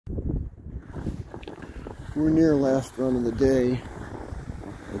We're near last run of the day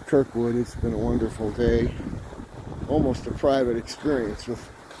at Kirkwood. It's been a wonderful day. Almost a private experience with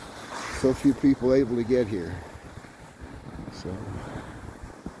so few people able to get here. So,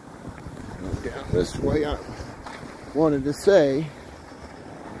 down this way, I wanted to say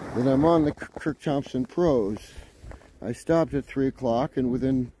that I'm on the Kirk Thompson Pros. I stopped at 3 o'clock, and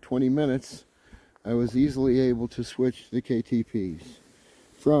within 20 minutes, I was easily able to switch to the KTPs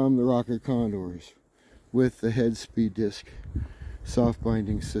from the Rocker Condors with the head speed disc soft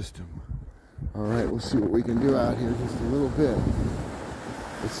binding system. All right, we'll see what we can do out here just a little bit.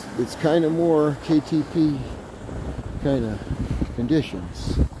 It's kind of more KTP kind of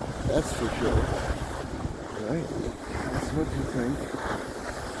conditions, that's for sure. All right, that's what you think.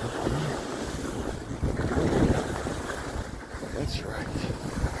 That's right.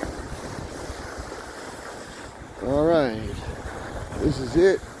 All right, this is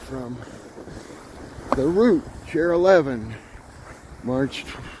it from the route, Chair 11, March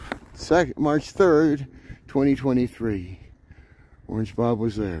 3rd, 2023. Orange Bob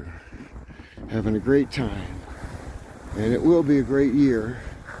was there, having a great time. And it will be a great year,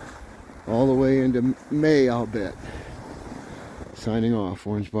 all the way into May, I'll bet. Signing off,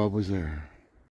 Orange Bob was there.